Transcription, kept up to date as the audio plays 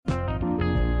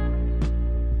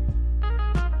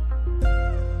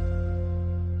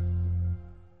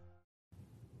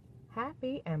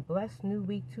happy and blessed new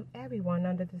week to everyone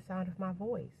under the sound of my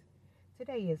voice.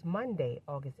 Today is Monday,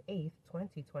 August 8th,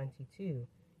 2022.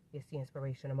 It's the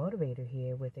Inspirational Motivator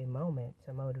here with a moment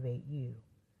to motivate you.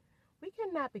 We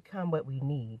cannot become what we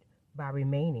need by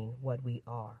remaining what we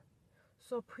are.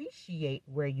 So appreciate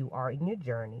where you are in your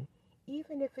journey,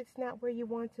 even if it's not where you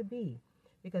want to be,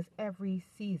 because every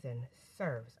season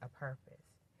serves a purpose.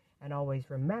 And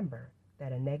always remember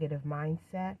that a negative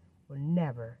mindset will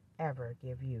never, ever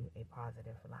give you a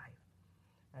positive life.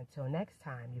 Until next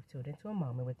time, you've tuned into a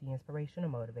moment with the Inspirational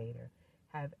Motivator.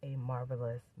 Have a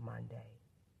marvelous Monday.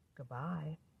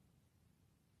 Goodbye.